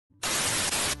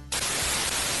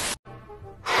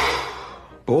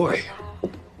Boy,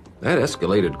 that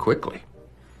escalated quickly.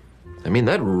 I mean,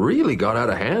 that really got out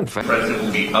of hand fast. The president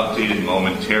will be updated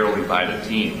momentarily by the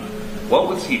team. What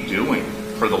was he doing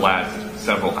for the last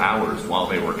several hours while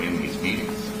they were in these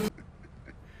meetings?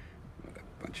 What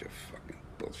a bunch of fucking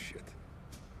bullshit.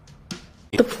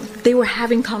 They were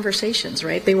having conversations,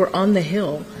 right? They were on the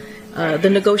Hill, the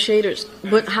negotiators.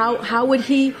 But how would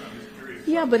he?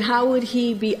 Yeah, but how would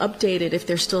he be updated if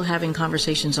they're still having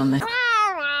conversations on the Hill?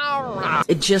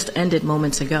 It just ended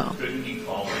moments ago. Couldn't he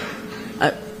call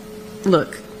him?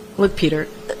 Look, Peter.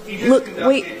 Look,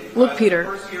 Peter. The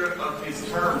first year of his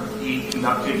term, he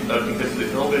conducted, because of the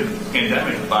COVID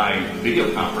pandemic, by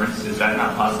video conference. Is that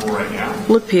not possible right now?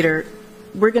 Look, Peter,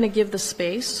 we're going to give the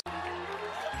space,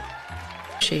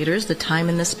 shaders, the time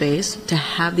and the space to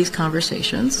have these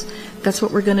conversations. That's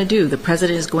what we're going to do. The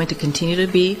president is going to continue to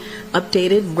be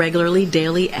updated regularly,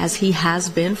 daily, as he has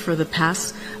been for the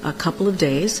past couple of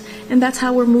days, and that's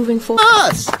how we're moving forward.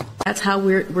 That's how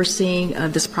we're seeing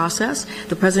this process.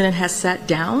 The president has sat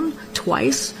down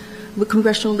twice with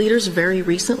congressional leaders very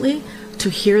recently to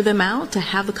hear them out, to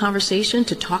have the conversation,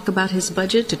 to talk about his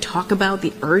budget, to talk about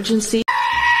the urgency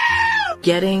of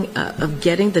getting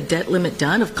the debt limit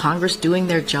done, of Congress doing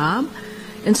their job.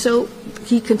 And so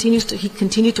he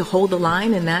continued to hold the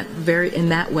line in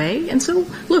that way. And so,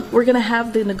 look, we're going to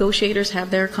have the negotiators have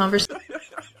their conversation.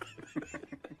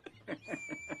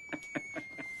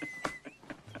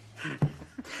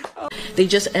 They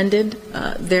just ended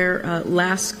their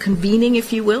last convening,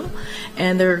 if you will,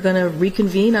 and they're going to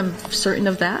reconvene. I'm certain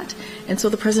of that. And so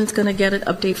the president's going to get an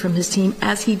update from his team,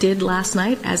 as he did last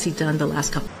night, as he done the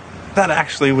last couple. That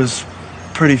actually was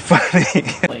pretty funny.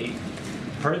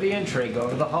 Per the entry, go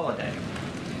to the holiday.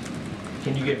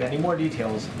 Can you give any more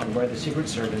details on where the Secret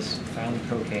Service found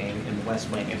cocaine in the West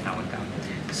Wing and how it got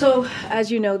there? So, as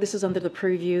you know, this is under the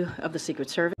purview of the Secret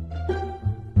Service.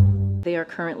 They are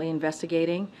currently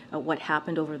investigating what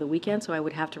happened over the weekend, so I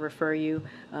would have to refer you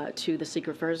to the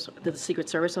Secret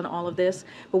Service on all of this.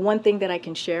 But one thing that I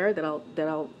can share, that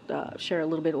I'll share a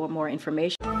little bit more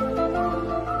information.